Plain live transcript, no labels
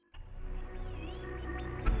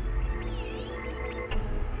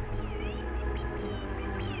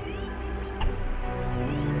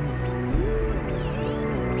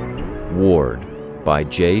Ward by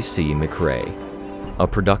J.C. McRae. A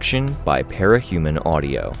production by Parahuman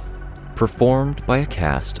Audio. Performed by a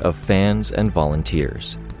cast of fans and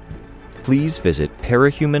volunteers. Please visit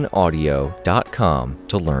parahumanaudio.com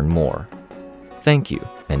to learn more. Thank you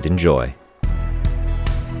and enjoy.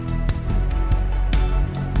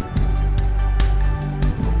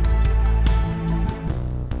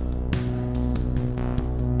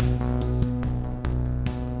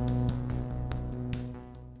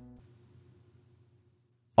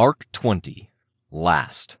 Arc 20,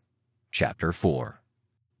 Last, Chapter 4.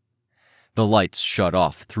 The lights shut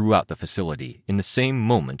off throughout the facility in the same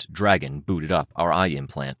moment Dragon booted up our eye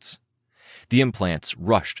implants. The implants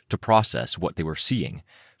rushed to process what they were seeing,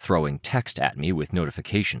 throwing text at me with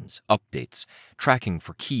notifications, updates, tracking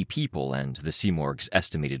for key people and the Simorg's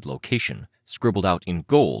estimated location, scribbled out in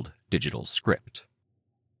gold digital script.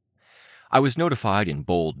 I was notified in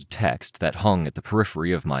bold text that hung at the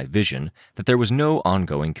periphery of my vision that there was no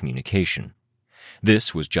ongoing communication.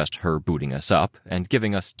 This was just her booting us up and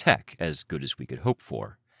giving us tech as good as we could hope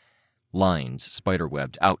for. Lines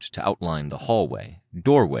spiderwebbed out to outline the hallway,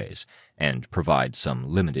 doorways, and provide some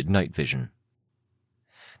limited night vision.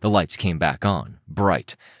 The lights came back on,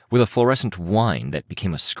 bright, with a fluorescent whine that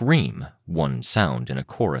became a scream, one sound in a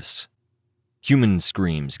chorus. Human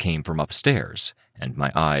screams came from upstairs, and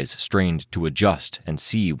my eyes strained to adjust and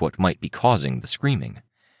see what might be causing the screaming.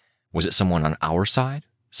 Was it someone on our side?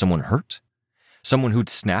 Someone hurt? Someone who'd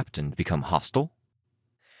snapped and become hostile?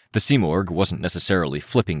 The Simorg wasn't necessarily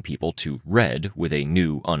flipping people to red with a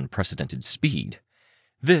new, unprecedented speed.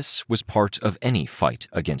 This was part of any fight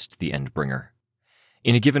against the Endbringer.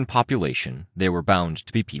 In a given population, there were bound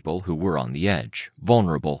to be people who were on the edge,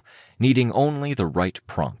 vulnerable, needing only the right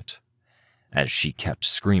prompt. As she kept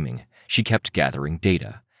screaming, she kept gathering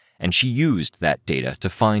data, and she used that data to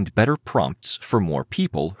find better prompts for more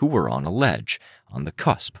people who were on a ledge, on the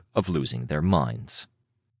cusp of losing their minds.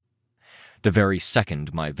 The very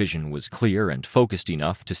second my vision was clear and focused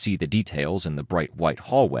enough to see the details in the bright white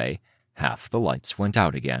hallway, half the lights went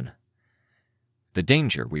out again. The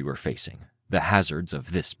danger we were facing, the hazards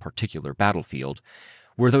of this particular battlefield,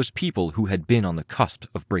 were those people who had been on the cusp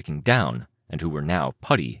of breaking down and who were now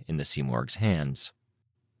putty in the Simorg's hands.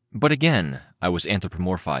 But again, I was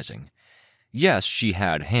anthropomorphizing. Yes, she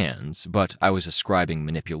had hands, but I was ascribing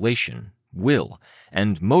manipulation, will,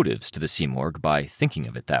 and motives to the Simorg by thinking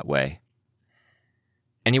of it that way.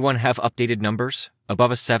 "Anyone have updated numbers?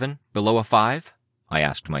 Above a 7? Below a 5? I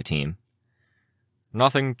asked my team.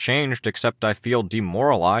 "Nothing changed except I feel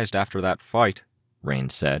demoralized after that fight," Rain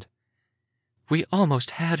said. "We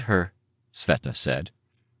almost had her," Sveta said.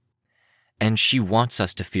 "And she wants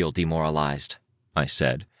us to feel demoralized," I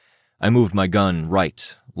said. I moved my gun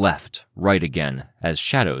right, left, right again, as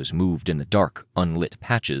shadows moved in the dark, unlit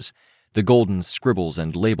patches, the golden scribbles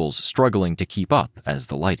and labels struggling to keep up as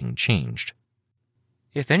the lighting changed.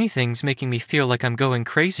 "If anything's making me feel like I'm going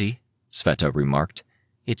crazy," Sveta remarked,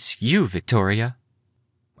 "it's you, Victoria."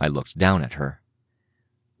 I looked down at her.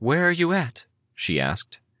 "Where are you at?" she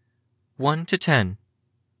asked. 1 to 10.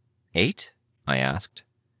 8? I asked.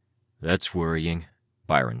 "That's worrying,"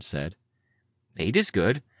 Byron said. 8 is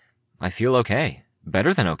good. I feel okay.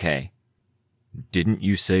 Better than okay." "Didn't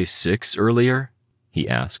you say 6 earlier?" he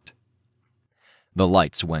asked. The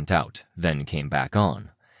lights went out, then came back on.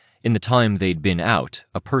 In the time they'd been out,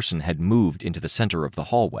 a person had moved into the center of the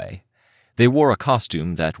hallway. They wore a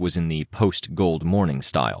costume that was in the post-Gold Morning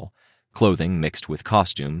style, clothing mixed with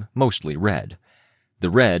costume, mostly red. The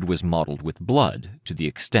red was mottled with blood, to the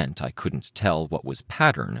extent I couldn't tell what was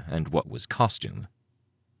pattern and what was costume.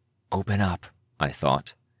 "Open up," I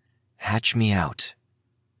thought. "Hatch me out."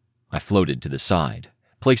 I floated to the side,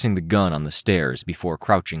 placing the gun on the stairs before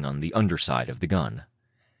crouching on the underside of the gun.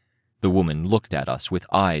 The woman looked at us with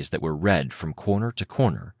eyes that were red from corner to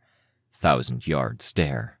corner, 1,000-yard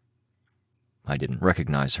stare. I didn't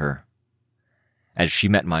recognize her. As she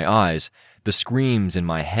met my eyes, the screams in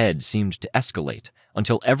my head seemed to escalate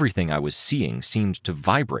until everything I was seeing seemed to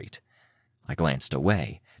vibrate. I glanced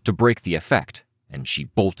away, to break the effect, and she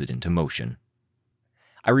bolted into motion.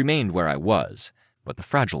 I remained where I was, but the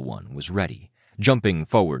fragile one was ready, jumping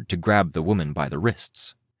forward to grab the woman by the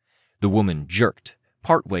wrists. The woman jerked,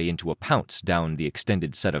 partway into a pounce down the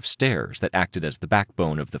extended set of stairs that acted as the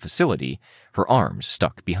backbone of the facility, her arms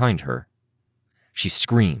stuck behind her. She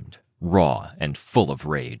screamed, raw and full of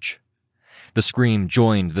rage. The scream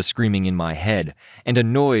joined the screaming in my head, and a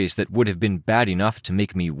noise that would have been bad enough to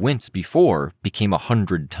make me wince before became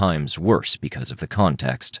 100 times worse because of the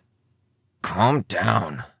context. "Calm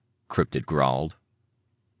down," Cryptid growled.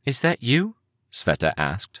 "Is that you?" Sveta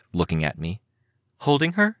asked, looking at me.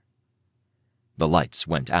 "Holding her?" The lights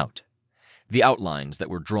went out. The outlines that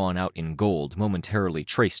were drawn out in gold momentarily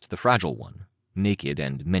traced the Fragile One, naked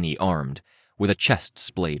and many-armed, with a chest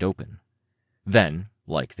splayed open. Then,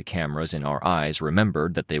 like the cameras in our eyes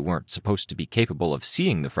remembered that they weren't supposed to be capable of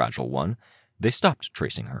seeing the Fragile One, they stopped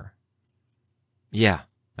tracing her. "Yeah,"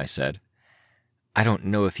 I said. "I don't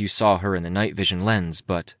know if you saw her in the night vision lens,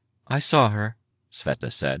 but—" "I saw her,"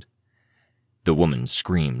 Sveta said. The woman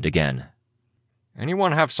screamed again.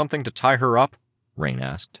 "Anyone have something to tie her up?" Rain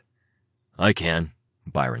asked. "I can,"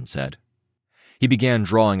 Byron said. He began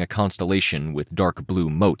drawing a constellation with dark blue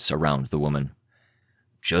motes around the woman.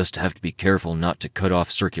 "Just have to be careful not to cut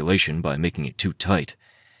off circulation by making it too tight.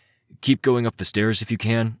 Keep going up the stairs if you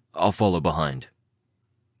can. I'll follow behind."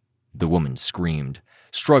 The woman screamed,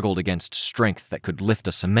 struggled against strength that could lift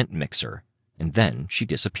a cement mixer, and then she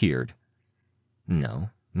disappeared. No,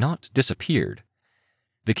 not disappeared.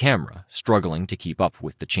 The camera, struggling to keep up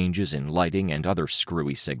with the changes in lighting and other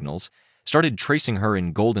screwy signals, started tracing her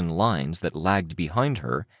in golden lines that lagged behind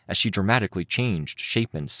her as she dramatically changed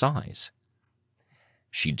shape and size.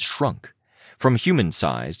 She'd shrunk, from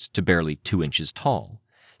human-sized to barely 2 inches tall,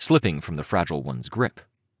 slipping from the Fragile One's grip.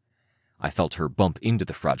 I felt her bump into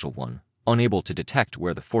the Fragile One, unable to detect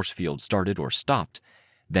where the force field started or stopped.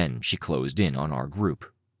 Then she closed in on our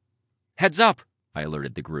group. "Heads up!" I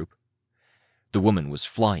alerted the group. The woman was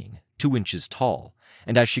flying, 2 inches tall,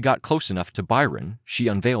 and as she got close enough to Byron, she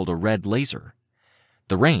unveiled a red laser.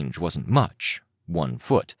 The range wasn't much, 1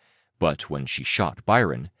 foot, but when she shot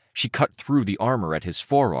Byron, she cut through the armor at his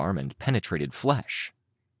forearm and penetrated flesh.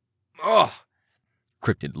 "Ugh!"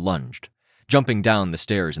 Cryptid lunged, jumping down the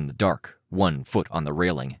stairs in the dark, 1 foot on the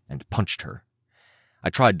railing, and punched her. I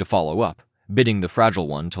tried to follow up, bidding the Fragile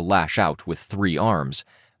One to lash out with 3 arms,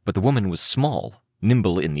 but the woman was small,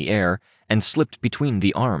 nimble in the air, and slipped between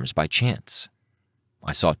the arms by chance.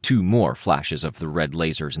 I saw 2 more flashes of the red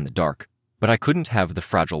lasers in the dark, but I couldn't have the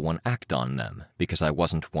Fragile One act on them because I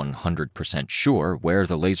wasn't 100% sure where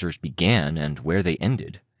the lasers began and where they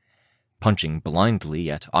ended. Punching blindly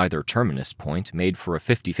at either terminus point made for a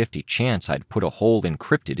 50-50 chance I'd put a hole in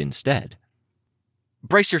Cryptid instead.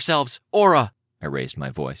 "Brace yourselves! Aura!" I raised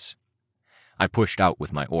my voice. I pushed out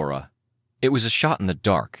with my aura. It was a shot in the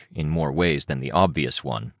dark, in more ways than the obvious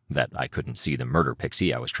one, that I couldn't see the murder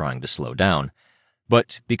pixie I was trying to slow down,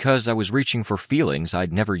 but because I was reaching for feelings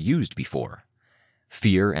I'd never used before.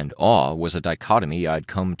 Fear and awe was a dichotomy I'd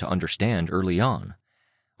come to understand early on.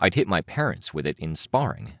 I'd hit my parents with it in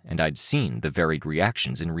sparring, and I'd seen the varied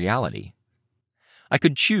reactions in reality. I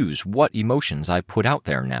could choose what emotions I put out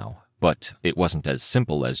there now, but it wasn't as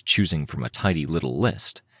simple as choosing from a tidy little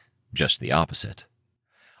list. Just the opposite.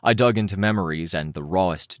 I dug into memories and the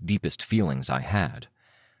rawest, deepest feelings I had.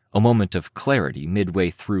 A moment of clarity midway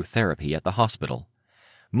through therapy at the hospital.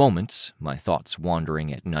 Moments, my thoughts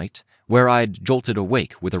wandering at night, where I'd jolted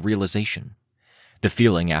awake with a realization. The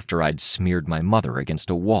feeling after I'd smeared my mother against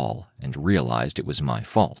a wall and realized it was my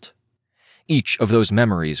fault. Each of those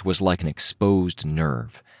memories was like an exposed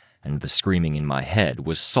nerve, and the screaming in my head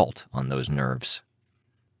was salt on those nerves.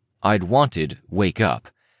 I'd wanted wake up,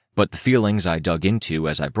 but the feelings I dug into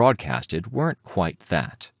as I broadcasted weren't quite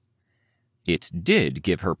that. It did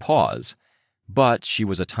give her pause, but she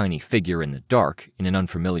was a tiny figure in the dark in an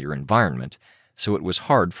unfamiliar environment, so it was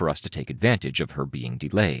hard for us to take advantage of her being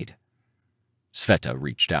delayed. Sveta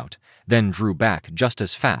reached out, then drew back just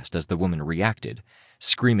as fast as the woman reacted,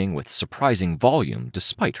 screaming with surprising volume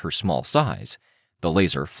despite her small size, the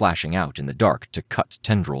laser flashing out in the dark to cut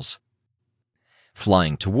tendrils.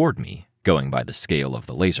 Flying toward me, going by the scale of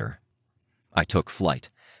the laser. I took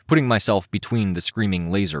flight, putting myself between the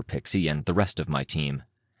screaming laser pixie and the rest of my team.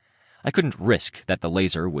 I couldn't risk that the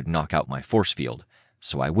laser would knock out my force field,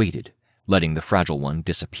 so I waited, letting the Fragile One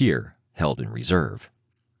disappear, held in reserve.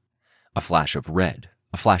 A flash of red,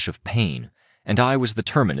 a flash of pain, and I was the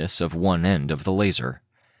terminus of one end of the laser.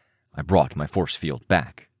 I brought my force field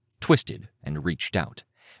back, twisted, and reached out,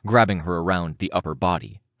 grabbing her around the upper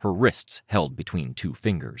body, her wrists held between 2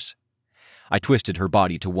 fingers. I twisted her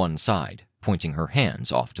body to one side, pointing her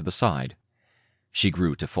hands off to the side. She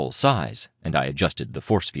grew to full size, and I adjusted the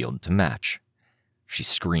force field to match. She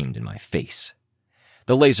screamed in my face.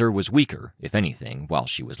 The laser was weaker, if anything, while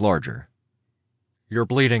she was larger. "You're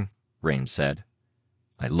bleeding," Rain said.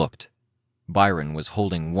 I looked. Byron was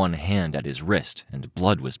holding one hand at his wrist, and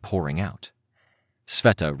blood was pouring out.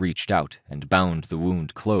 Sveta reached out and bound the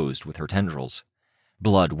wound closed with her tendrils.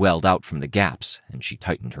 Blood welled out from the gaps, and she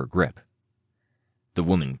tightened her grip. The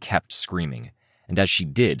woman kept screaming, and as she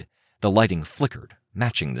did, the lighting flickered,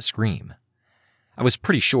 matching the scream. I was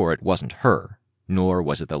pretty sure it wasn't her, nor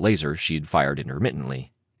was it the laser she'd fired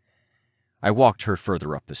intermittently. I walked her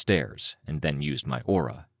further up the stairs, and then used my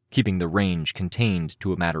aura, keeping the range contained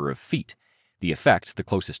to a matter of feet, the effect the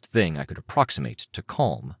closest thing I could approximate to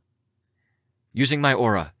calm. "Using my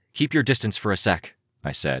aura. Keep your distance for a sec,"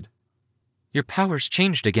 I said. "Your powers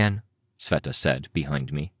changed again," Sveta said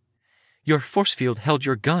behind me. "Your force field held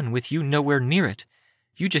your gun with you nowhere near it.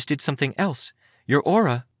 You just did something else. Your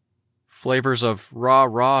aura—" "Flavors of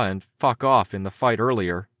rah-rah and fuck off in the fight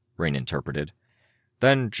earlier," Rain interpreted.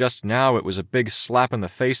 "Then just now it was a big slap in the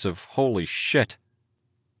face of holy shit.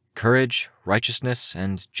 Courage, righteousness,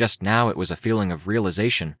 and just now it was a feeling of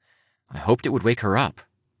realization. I hoped it would wake her up."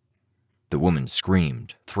 The woman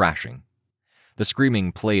screamed, thrashing. The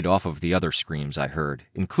screaming played off of the other screams I heard,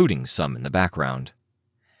 including some in the background.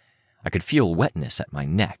 I could feel wetness at my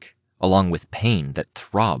neck, along with pain that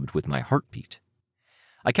throbbed with my heartbeat.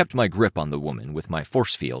 I kept my grip on the woman with my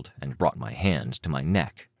force field and brought my hand to my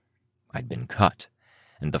neck. I'd been cut,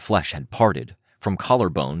 and the flesh had parted, from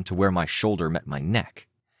collarbone to where my shoulder met my neck.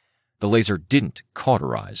 The laser didn't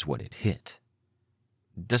cauterize what it hit.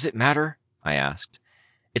 "Does it matter?" I asked.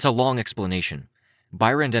 "It's a long explanation.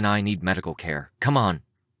 Byron and I need medical care. Come on."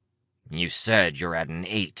 "You said you're at an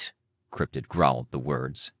 8, Cryptid growled the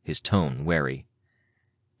words, his tone wary.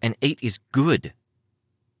 "An 8 is good."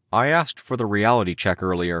 "I asked for the reality check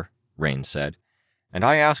earlier," Rain said, "and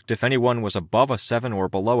I asked if anyone was above a 7 or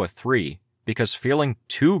below a 3, because feeling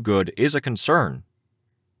too good is a concern."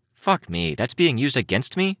 "Fuck me, that's being used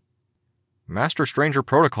against me?" "Master Stranger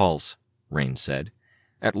protocols," Rain said,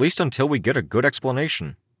 "at least until we get a good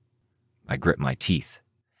explanation." I grit my teeth.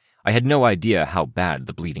 I had no idea how bad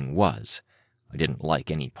the bleeding was. I didn't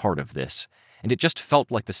like any part of this, and it just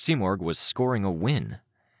felt like the Simorgh was scoring a win.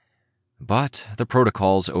 But the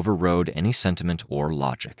protocols overrode any sentiment or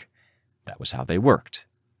logic. That was how they worked.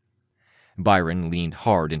 Byron leaned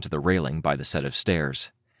hard into the railing by the set of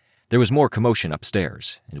stairs. There was more commotion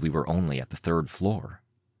upstairs, and we were only at the 3rd floor.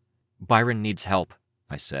 "Byron needs help,"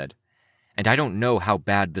 I said, "and I don't know how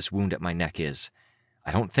bad this wound at my neck is.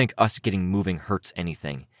 I don't think us getting moving hurts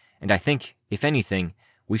anything, and I think, if anything,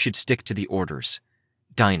 we should stick to the orders.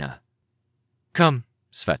 Dinah." "Come,"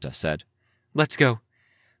 Sveta said. "Let's go.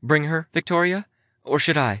 Bring her, Victoria? Or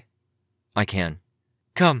should I?" "I can."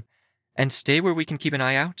 "Come, and stay where we can keep an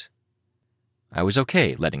eye out?" I was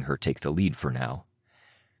okay letting her take the lead for now.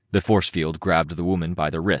 The force field grabbed the woman by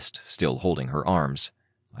the wrist, still holding her arms.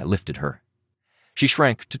 I lifted her. She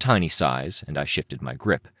shrank to tiny size, and I shifted my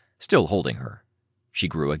grip, still holding her. She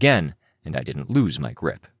grew again, and I didn't lose my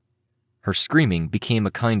grip. Her screaming became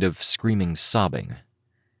a kind of screaming sobbing.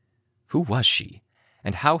 Who was she,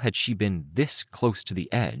 and how had she been this close to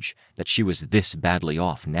the edge that she was this badly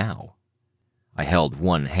off now? I held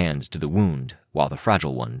one hand to the wound while the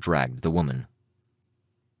fragile one dragged the woman.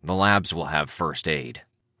 "The labs will have first aid,"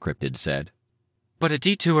 Cryptid said. "But a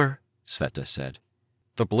detour," Sveta said.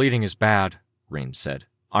 "The bleeding is bad," Rain said.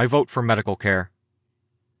 "I vote for medical care."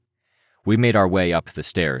 We made our way up the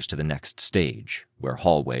stairs to the next stage, where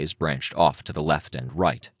hallways branched off to the left and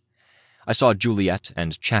right. I saw Juliet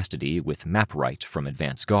and Chastity with Mapright from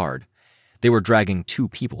Advance Guard. They were dragging 2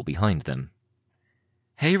 people behind them.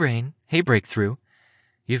 "Hey, Rain. Hey, Breakthrough.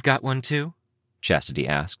 You've got one too?" Chastity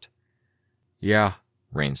asked. "Yeah,"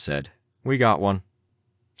 Rain said. "We got one."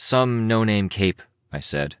 "Some no-name cape," I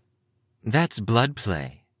said. "That's blood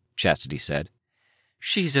play," Chastity said.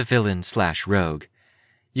 "She's a villain/rogue.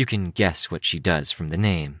 You can guess what she does from the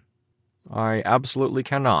name." "I absolutely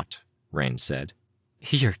cannot," Rain said.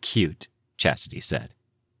 "You're cute," Chastity said.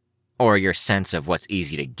 "Or your sense of what's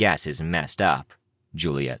easy to guess is messed up,"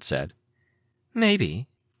 Juliet said. "Maybe,"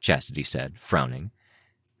 Chastity said, frowning.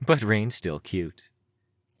 "But Rain's still cute."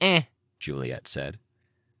 Juliet said.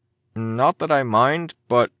 "Not that I mind,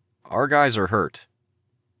 but our guys are hurt."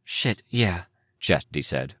 "Shit, yeah," Chastity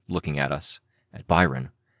said, looking at us, at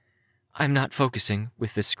Byron. "I'm not focusing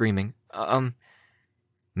with this screaming.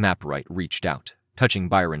 Mapright reached out, touching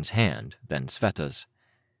Byron's hand, then Sveta's.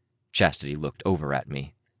 Chastity looked over at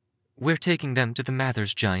me. "We're taking them to the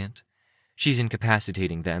Mathers giant. She's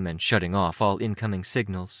incapacitating them and shutting off all incoming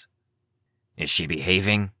signals." "Is she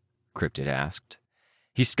behaving?" Cryptid asked.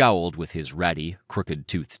 He scowled with his ratty,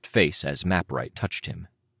 crooked-toothed face as Mapright touched him.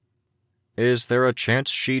 "Is there a chance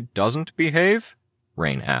she doesn't behave?"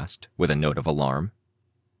 Rain asked, with a note of alarm.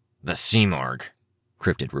 "The Simorgh,"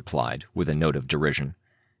 Cryptid replied, with a note of derision.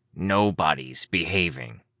 "Nobody's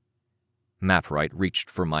behaving." Mapright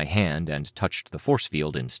reached for my hand and touched the force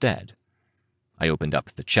field instead. I opened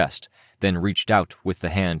up the chest, then reached out with the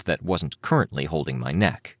hand that wasn't currently holding my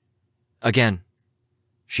neck. "Again."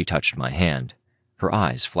 She touched my hand. Her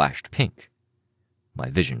eyes flashed pink.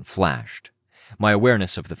 My vision flashed. My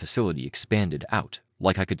awareness of the facility expanded out,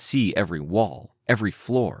 like I could see every wall, every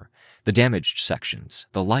floor, the damaged sections,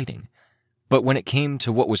 the lighting. But when it came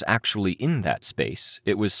to what was actually in that space,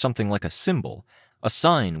 it was something like a symbol, a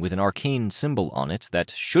sign with an arcane symbol on it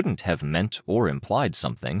that shouldn't have meant or implied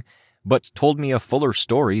something, but told me a fuller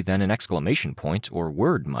story than an exclamation point or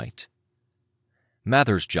word might.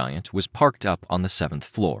 Mather's Giant was parked up on the 7th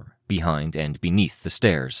floor, behind and beneath the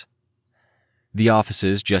stairs. The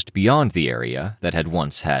offices just beyond the area that had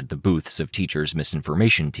once had the booths of teachers'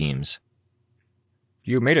 misinformation teams.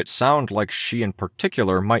 "You made it sound like she in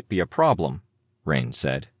particular might be a problem," Rain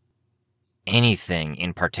said. "Anything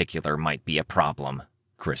in particular might be a problem,"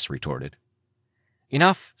 Chris retorted.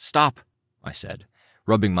 "Enough, stop," I said,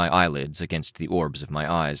 rubbing my eyelids against the orbs of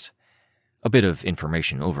my eyes. A bit of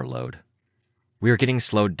information overload. "We are getting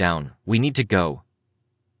slowed down. We need to go."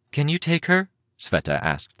 "Can you take her?" Sveta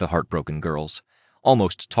asked the heartbroken girls,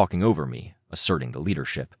 almost talking over me, asserting the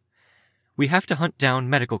leadership. "We have to hunt down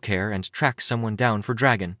medical care and track someone down for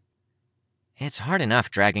Dragon." "It's hard enough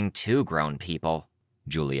dragging 2 grown people,"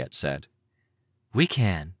 Juliet said. "We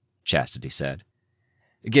can," Chastity said.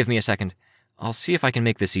 "Give me a second. I'll see if I can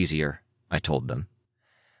make this easier," I told them.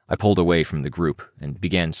 I pulled away from the group and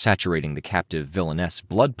began saturating the captive villainess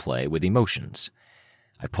blood play with emotions.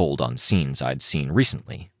 I pulled on scenes I'd seen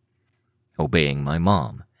recently. Obeying my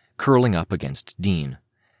mom, curling up against Dean.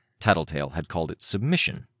 Tattletale had called it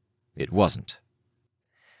submission. It wasn't.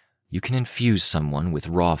 You can infuse someone with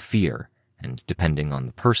raw fear, and depending on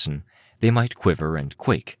the person, they might quiver and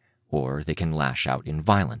quake, or they can lash out in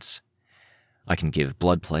violence. I can give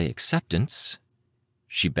blood play acceptance.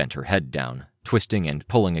 She bent her head down, twisting and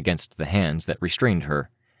pulling against the hands that restrained her.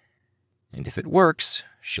 And if it works,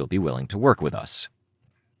 she'll be willing to work with us.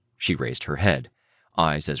 She raised her head,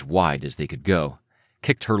 eyes as wide as they could go,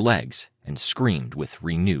 kicked her legs, and screamed with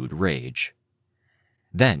renewed rage.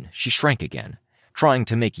 Then she shrank again, trying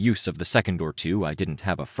to make use of the second or two I didn't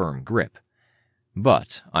have a firm grip.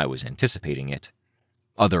 But I was anticipating it.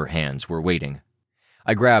 Other hands were waiting.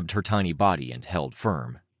 I grabbed her tiny body and held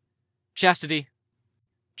firm. "Chastity!"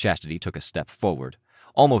 Chastity took a step forward,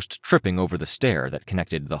 almost tripping over the stair that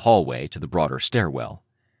connected the hallway to the broader stairwell.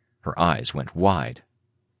 Her eyes went wide.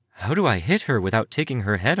 "How do I hit her without taking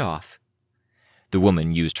her head off?" The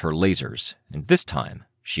woman used her lasers, and this time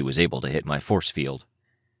she was able to hit my force field.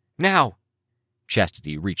 "Now!"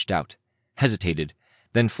 Chastity reached out, hesitated,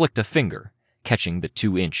 then flicked a finger, catching the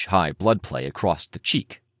 2-inch-high blood play across the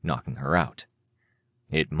cheek, knocking her out.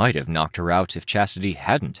 It might have knocked her out if Chastity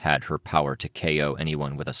hadn't had her power to KO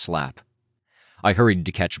anyone with a slap. I hurried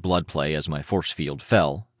to catch blood play as my force field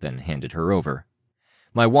fell, then handed her over.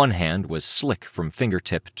 My one hand was slick from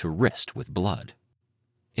fingertip to wrist with blood.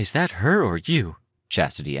 "Is that her or you?"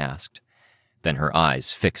 Chastity asked. Then her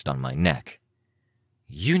eyes fixed on my neck.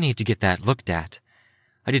 "You need to get that looked at.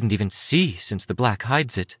 I didn't even see since the black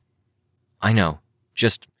hides it." "I know.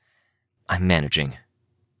 I'm managing."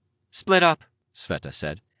 "Split up," Sveta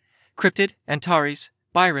said. "Cryptid, Antares,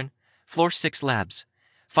 Byron, floor 6 labs.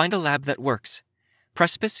 Find a lab that works.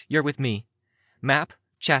 Precipice, you're with me. Map,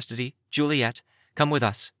 Chastity, Juliet, come with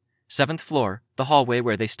us. 7th floor, the hallway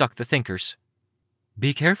where they stuck the thinkers."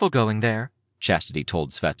 "Be careful going there," Chastity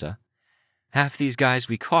told Sveta. "Half these guys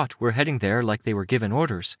we caught were heading there like they were given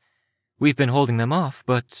orders. We've been holding them off,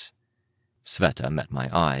 but—" Sveta met my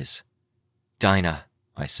eyes. "Dinah,"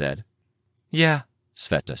 I said. "Yeah,"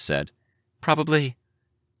 Sveta said. "Probably."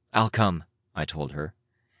 "I'll come," I told her.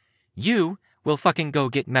 "You will fucking go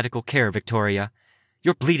get medical care, Victoria.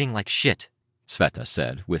 You're bleeding like shit," Sveta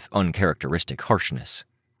said with uncharacteristic harshness.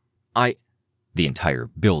 The entire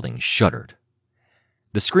building shuddered.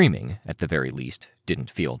 The screaming, at the very least, didn't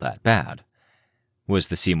feel that bad. Was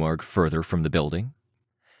the Simorgh further from the building?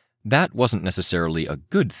 That wasn't necessarily a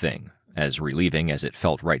good thing, as relieving as it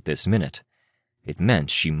felt right this minute. It meant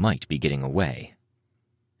she might be getting away.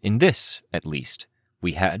 In this, at least,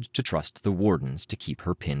 we had to trust the wardens to keep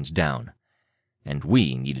her pinned down. And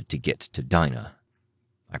we needed to get to Dinah.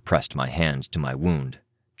 I pressed my hand to my wound,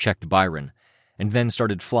 checked Byron, and then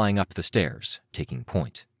started flying up the stairs, taking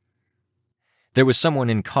point. There was someone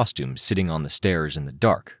in costume sitting on the stairs in the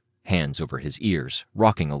dark, hands over his ears,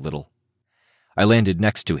 rocking a little. I landed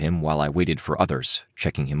next to him while I waited for others,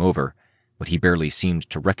 checking him over, but he barely seemed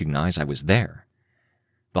to recognize I was there.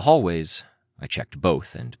 The hallways, I checked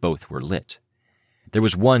both, and both were lit. There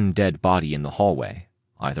was one dead body in the hallway,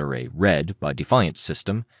 either a Red by Defiance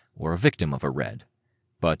system or a victim of a Red,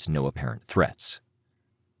 but no apparent threats.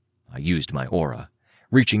 I used my aura,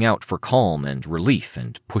 reaching out for calm and relief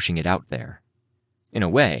and pushing it out there. In a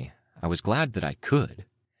way, I was glad that I could.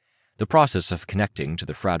 The process of connecting to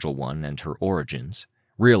the Fragile One and her origins,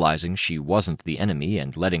 realizing she wasn't the enemy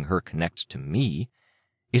and letting her connect to me,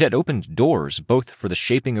 it had opened doors both for the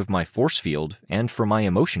shaping of my force field and for my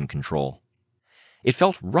emotion control. It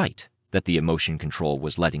felt right that the emotion control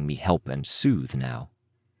was letting me help and soothe now.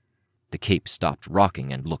 The cape stopped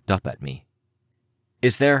rocking and looked up at me.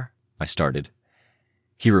 "Is there—" I started.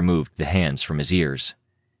 He removed the hands from his ears.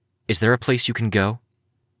 "Is there a place you can go?"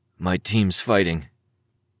 "My team's fighting."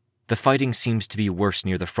 "The fighting seems to be worse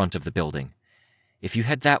near the front of the building. If you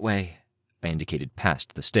head that way," I indicated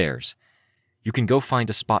past the stairs, "you can go find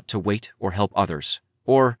a spot to wait or help others,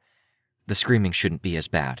 or the screaming shouldn't be as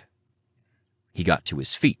bad." He got to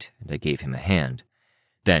his feet, and I gave him a hand.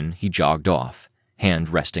 Then he jogged off, hand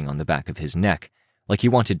resting on the back of his neck, like he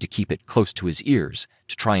wanted to keep it close to his ears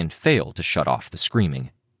to try and fail to shut off the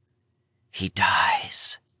screaming. "He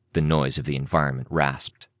dies," the noise of the environment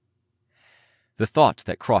rasped. The thought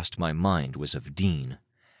that crossed my mind was of Dean,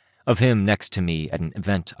 of him next to me at an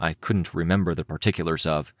event I couldn't remember the particulars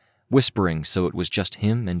of, whispering so it was just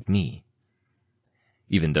him and me.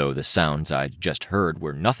 Even though the sounds I'd just heard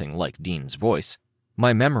were nothing like Dean's voice,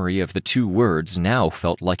 my memory of the two words now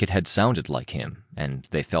felt like it had sounded like him, and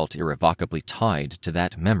they felt irrevocably tied to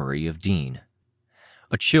that memory of Dean.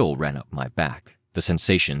 A chill ran up my back, the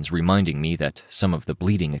sensations reminding me that some of the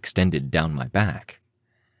bleeding extended down my back.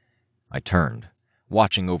 I turned,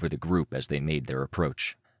 watching over the group as they made their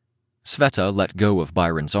approach. Sveta let go of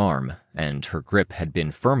Byron's arm, and her grip had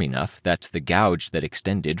been firm enough that the gouge that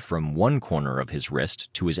extended from one corner of his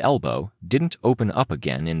wrist to his elbow didn't open up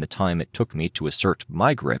again in the time it took me to assert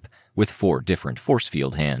my grip with 4 different force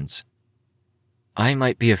field hands. "I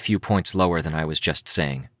might be a few points lower than I was just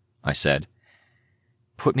saying," I said.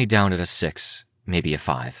 "Put me down at a 6, maybe a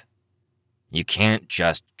 5. "You can't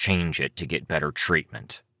just change it to get better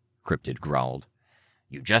treatment," Cryptid growled.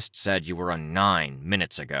 "You just said you were a 9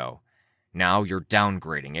 minutes ago. Now you're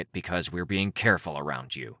downgrading it because we're being careful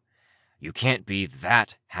around you. You can't be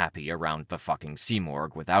that happy around the fucking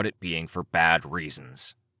Simorgh without it being for bad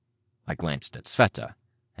reasons." I glanced at Sveta,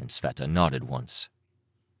 and Sveta nodded once.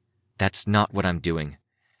 "That's not what I'm doing.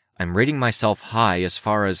 I'm rating myself high as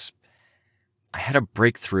far as... I had a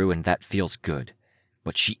breakthrough and that feels good,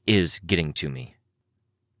 but she is getting to me."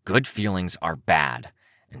 "Good feelings are bad,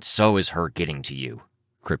 and so is her getting to you,"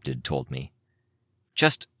 Cryptid told me.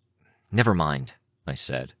 "Just... never mind," I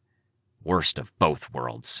said. "Worst of both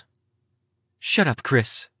worlds." "Shut up,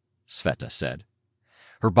 Chris," Sveta said.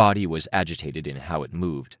 Her body was agitated in how it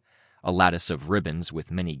moved, a lattice of ribbons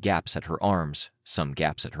with many gaps at her arms, some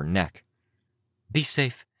gaps at her neck. "Be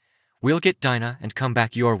safe. We'll get Dinah and come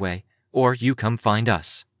back your way, or you come find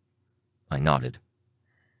us." I nodded.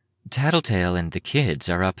 "Tattletale and the kids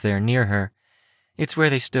are up there near her. It's where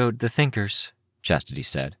they stowed the Thinkers," Chastity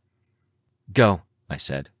said. "Go," I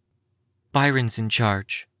said. "Byron's in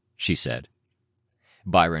charge," she said.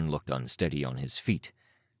 Byron looked unsteady on his feet,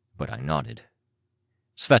 but I nodded.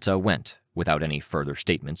 Sveta went, without any further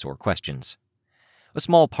statements or questions. A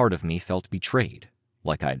small part of me felt betrayed,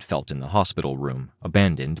 like I'd felt in the hospital room,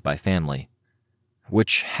 abandoned by family.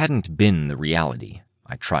 Which hadn't been the reality,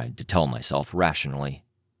 I tried to tell myself rationally.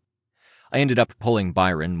 I ended up pulling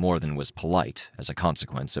Byron more than was polite as a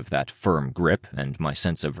consequence of that firm grip and my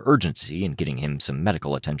sense of urgency in getting him some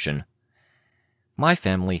medical attention. My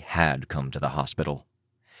family had come to the hospital.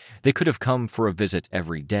 They could have come for a visit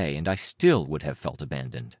every day, and I still would have felt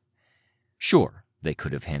abandoned. Sure, they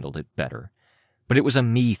could have handled it better, but it was a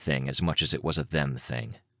me thing as much as it was a them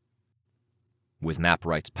thing. With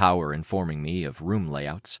MapRight's power informing me of room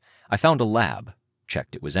layouts, I found a lab,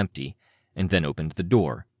 checked it was empty, and then opened the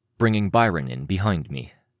door, bringing Byron in behind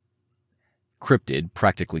me. Cryptid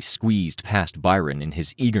practically squeezed past Byron in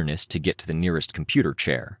his eagerness to get to the nearest computer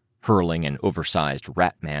chair, hurling an oversized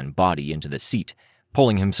Ratman body into the seat,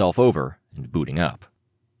 pulling himself over and booting up.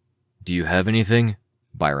 "Do you have anything?"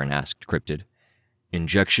 Byron asked Cryptid.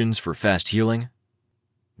 "Injections for fast healing?"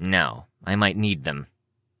 "No, I might need them."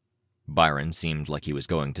 Byron seemed like he was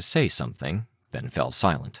going to say something, then fell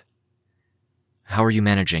silent. "How are you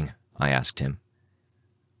managing?" I asked him.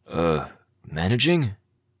 Managing?"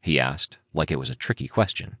 he asked, like it was a tricky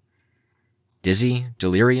question. "Dizzy?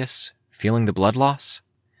 Delirious? Feeling the blood loss?"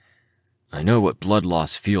 "I know what blood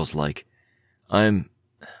loss feels like.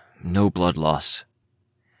 No blood loss."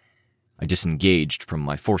 I disengaged from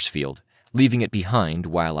my force field, leaving it behind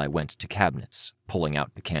while I went to cabinets, pulling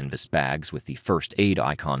out the canvas bags with the first aid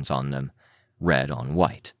icons on them, red on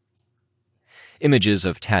white. Images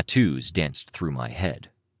of tattoos danced through my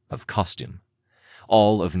head, of costume.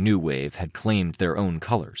 All of New Wave had claimed their own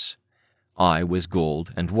colors. I was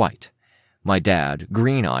gold and white. My dad,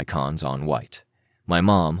 green icons on white. My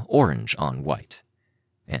mom, orange on white.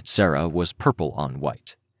 Aunt Sarah was purple on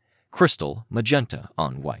white. Crystal, magenta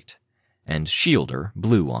on white. And Shielder,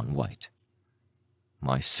 blue on white.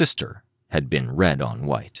 My sister had been red on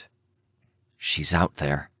white. "She's out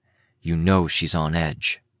there. You know she's on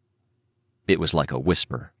edge." It was like a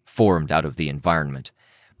whisper, formed out of the environment,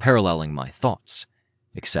 paralleling my thoughts,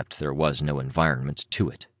 except there was no environment to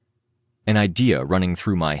it. An idea running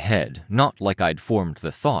through my head, not like I'd formed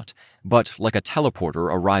the thought, but like a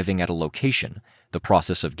teleporter arriving at a location. The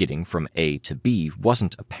process of getting from A to B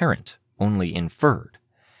wasn't apparent, only inferred.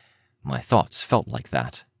 My thoughts felt like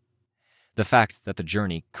that. The fact that the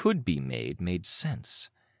journey could be made sense.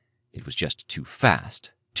 It was just too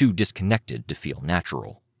fast, too disconnected to feel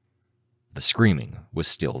natural. The screaming was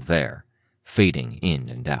still there, fading in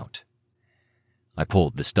and out. I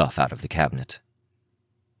pulled the stuff out of the cabinet.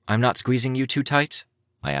 "I'm not squeezing you too tight?"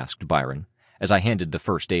 I asked Byron, as I handed the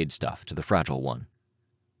first aid stuff to the fragile one.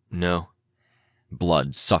 "No."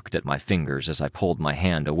 Blood sucked at my fingers as I pulled my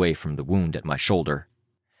hand away from the wound at my shoulder.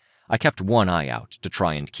 I kept one eye out to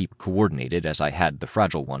try and keep coordinated as I had the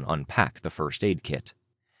fragile one unpack the first aid kit.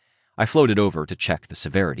 I floated over to check the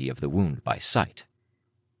severity of the wound by sight.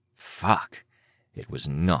 Fuck, it was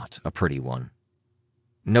not a pretty one.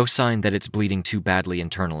 "No sign that it's bleeding too badly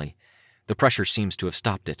internally. The pressure seems to have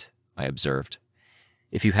stopped it," I observed.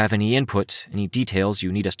 "If you have any input, any details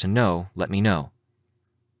you need us to know, let me know."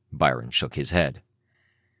 Byron shook his head.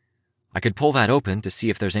 "I could pull that open to see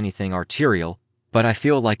if there's anything arterial, but I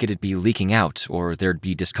feel like it'd be leaking out or there'd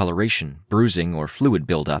be discoloration, bruising, or fluid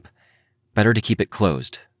buildup. Better to keep it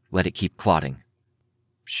closed. Let it keep clotting."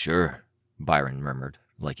 "Sure," Byron murmured,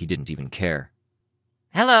 like he didn't even care.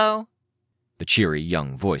 "Hello!" The cheery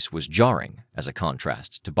young voice was jarring as a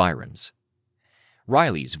contrast to Byron's.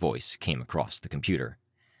 Riley's voice came across the computer.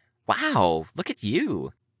 "Wow, look at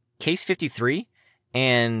you. Case 53?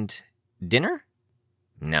 And dinner?"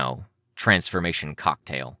 "No, transformation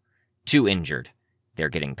cocktail. 2 injured. They're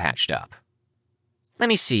getting patched up." "Let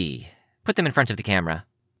me see. Put them in front of the camera."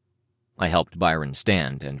 I helped Byron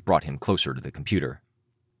stand and brought him closer to the computer.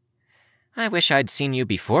 "I wish I'd seen you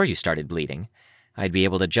before you started bleeding. I'd be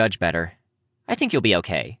able to judge better. I think you'll be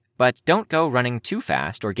okay, but don't go running too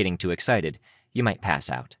fast or getting too excited. You might pass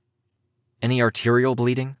out." "Any arterial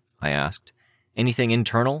bleeding?" I asked. "Anything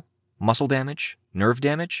internal? Muscle damage? Nerve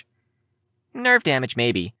damage?" "Nerve damage,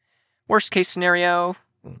 maybe. Worst case scenario,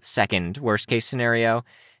 second worst case scenario,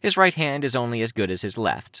 his right hand is only as good as his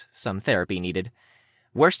left. Some therapy needed.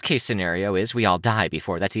 Worst case scenario is we all die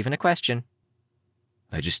before that's even a question."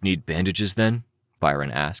 "I just need bandages then?"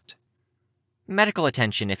 Byron asked. "Medical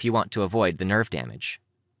attention if you want to avoid the nerve damage."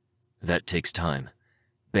 "That takes time.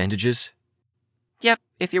 Bandages?" "Yep,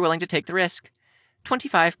 if you're willing to take the risk.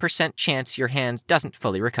 25% chance your hand doesn't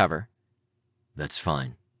fully recover." "That's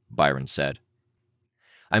fine," Byron said.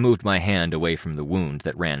 I moved my hand away from the wound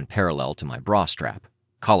that ran parallel to my bra strap,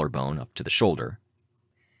 collarbone up to the shoulder.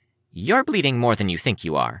 "You're bleeding more than you think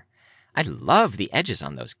you are. I love the edges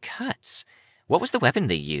on those cuts. What was the weapon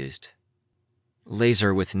they used?"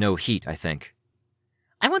 "Laser with no heat, I think."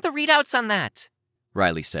 "I want the readouts on that,"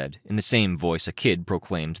 Riley said, in the same voice a kid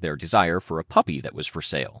proclaimed their desire for a puppy that was for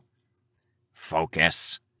sale.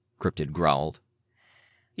 "Focus," Cryptid growled.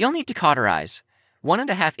 "You'll need to cauterize.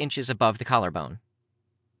 1.5 inches above the collarbone."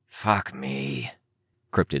 "Fuck me."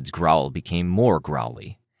 Cryptid's growl became more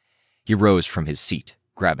growly. He rose from his seat,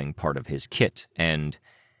 grabbing part of his kit, and,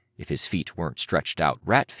 if his feet weren't stretched out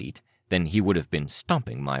rat feet, then he would have been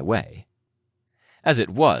stomping my way. As it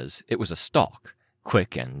was a stalk,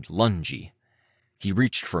 quick and lungy. He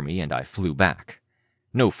reached for me and I flew back.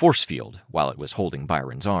 No force field while it was holding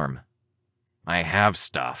Byron's arm. "I have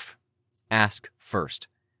stuff." "Ask first."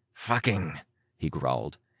 "Fucking," he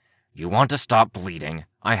growled. "You want to stop bleeding?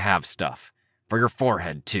 I have stuff. For your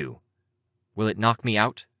forehead, too." "Will it knock me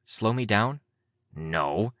out? Slow me down?"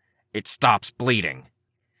 "No. It stops bleeding."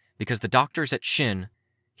 "Because the doctors at Shin—"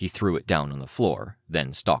 He threw it down on the floor,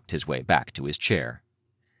 then stalked his way back to his chair.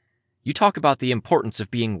 "You talk about the importance of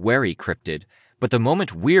being wary, Cryptid, but the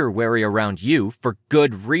moment we're wary around you, for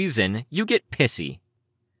good reason, you get pissy."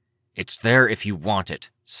 "It's there if you want it.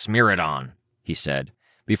 Smear it on," he said,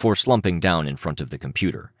 before slumping down in front of the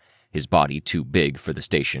computer, his body too big for the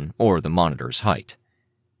station or the monitor's height.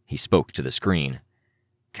 He spoke to the screen.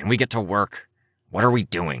 "Can we get to work? What are we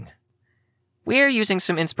doing?" "We're using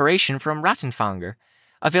some inspiration from Rattenfanger,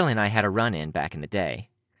 a villain I had a run in back in the day.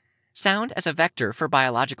 Sound as a vector for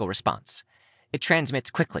biological response. It transmits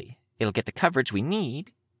quickly. It'll get the coverage we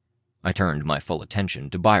need." I turned my full attention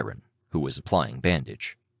to Byron, who was applying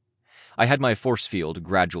bandage. I had my force field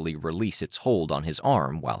gradually release its hold on his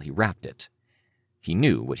arm while he wrapped it. He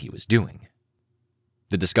knew what he was doing.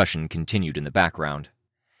 The discussion continued in the background.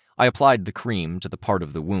 I applied the cream to the part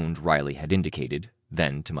of the wound Riley had indicated,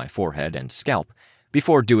 then to my forehead and scalp,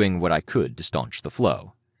 before doing what I could to staunch the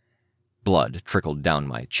flow. Blood trickled down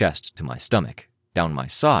my chest to my stomach, down my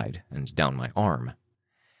side, and down my arm.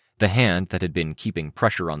 The hand that had been keeping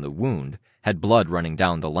pressure on the wound had blood running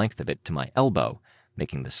down the length of it to my elbow,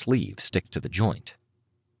 making the sleeve stick to the joint.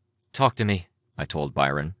 "Talk to me," I told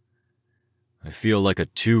Byron. "I feel like a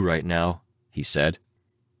 2 right now," he said.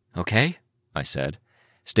 "Okay," I said,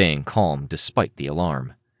 staying calm despite the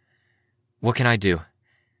alarm. "What can I do?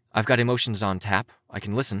 I've got emotions on tap. I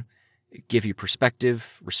can listen, give you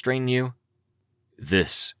perspective, restrain you."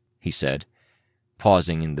 "This," he said,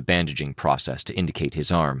 pausing in the bandaging process to indicate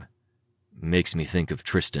his arm, "makes me think of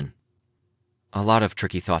Tristan." "A lot of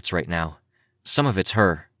tricky thoughts right now. Some of it's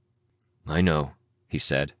her." "I know," he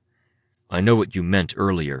said. "I know what you meant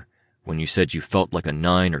earlier, when you said you felt like a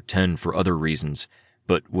 9 or 10 for other reasons,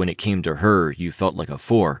 but when it came to her, you felt like a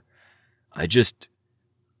 4. I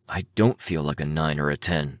don't feel like a 9 or a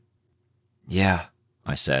 10. "Yeah,"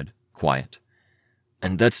 I said, quiet.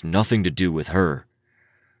 "And that's nothing to do with her.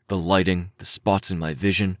 The lighting, the spots in my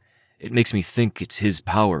vision, it makes me think it's his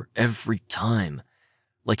power every time.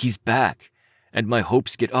 Like he's back, and my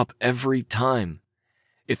hopes get up every time.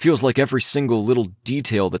 It feels like every single little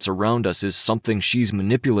detail that's around us is something she's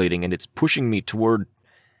manipulating, and it's pushing me toward—"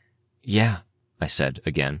 "Yeah," I said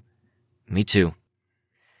again. "Me too.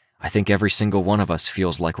 I think every single one of us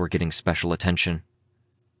feels like we're getting special attention."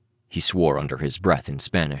 He swore under his breath in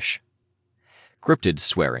Spanish. Cryptid's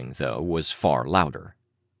swearing, though, was far louder.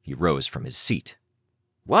 He rose from his seat.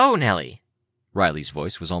 "Whoa, Nellie!" Riley's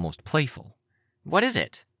voice was almost playful. "What is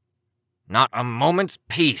it?" "Not a moment's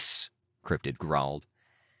peace," Cryptid growled.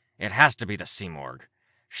 "It has to be the Simorg.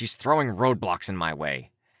 She's throwing roadblocks in my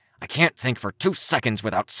way. I can't think for 2 seconds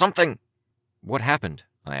without something—" "What happened?"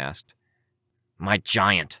 I asked. "My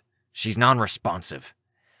giant. She's non-responsive.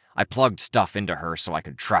 I plugged stuff into her so I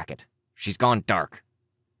could track it. She's gone dark."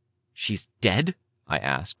 "She's dead?" I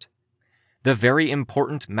asked. "The very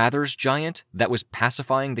important Mathers giant that was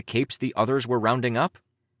pacifying the capes the others were rounding up?"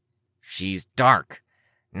 "She's dark.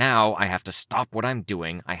 Now I have to stop what I'm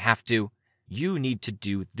doing. I have to—" "You need to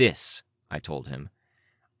do this," I told him.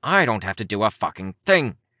 "I don't have to do a fucking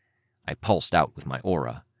thing." I pulsed out with my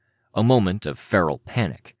aura. A moment of feral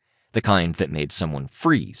panic, the kind that made someone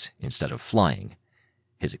freeze instead of flying.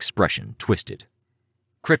 His expression twisted.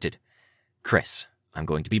 "Cryptid, Chris, I'm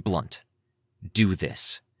going to be blunt. Do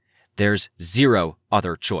this. There's 0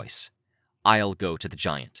 other choice. I'll go to the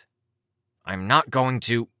giant." "I'm not going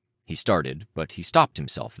to—" he started, but he stopped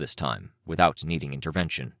himself this time, without needing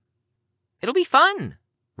intervention. "It'll be fun,"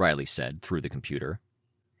 Riley said through the computer.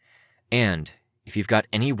 "And if you've got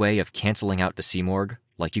any way of canceling out the Simorg,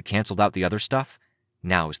 like you canceled out the other stuff,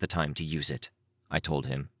 now's the time to use it," I told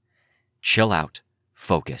him. "Chill out.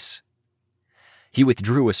 Focus." He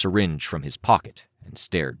withdrew a syringe from his pocket and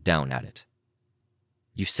stared down at it.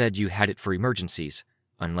 "You said you had it for emergencies,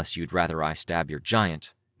 unless you'd rather I stab your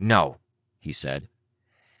giant." "No," he said.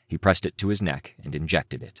 He pressed it to his neck and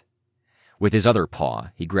injected it. With his other paw,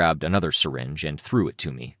 he grabbed another syringe and threw it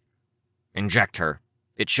to me. "Inject her.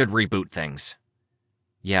 It should reboot things."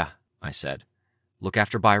 "Yeah," I said. "Look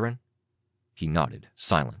after Byron?" He nodded,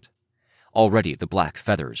 silent. Already the black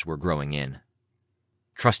feathers were growing in.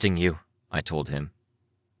 "Trusting you," I told him.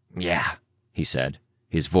 "Yeah," he said,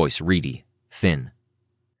 his voice reedy, thin.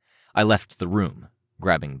 I left the room,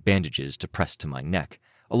 grabbing bandages to press to my neck,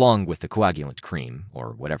 along with the coagulant cream,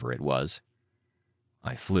 or whatever it was.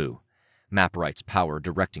 I flew, MapRight's power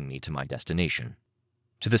directing me to my destination,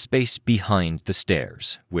 to the space behind the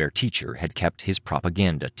stairs where Teacher had kept his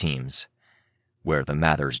propaganda teams, where the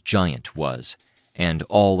Mathers giant was, and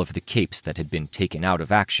all of the capes that had been taken out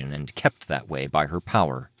of action and kept that way by her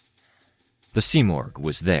power. The Simorg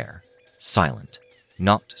was there, silent,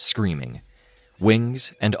 not screaming,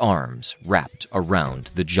 wings and arms wrapped around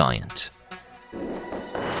the giant.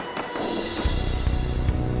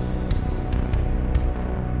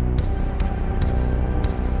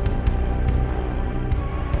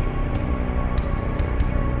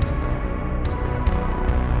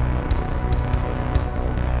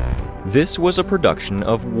 This was a production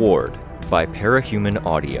of Ward by Parahuman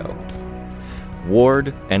Audio.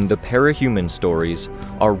 Ward and the Parahuman stories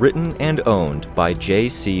are written and owned by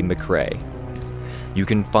J.C. McCrae. You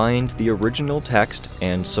can find the original text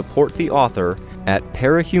and support the author at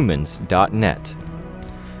parahumans.net.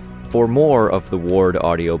 For more of the Ward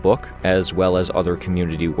audiobook, as well as other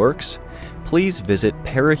community works, please visit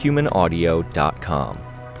parahumanaudio.com.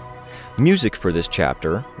 Music for this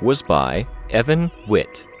chapter was by Evan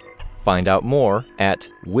Witt. Find out more at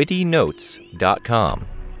wittynotes.com.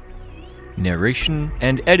 Narration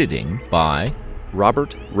and editing by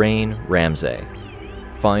Robert Rain Ramsay.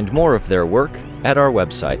 Find more of their work at our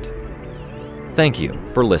website. Thank you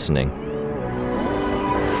for listening.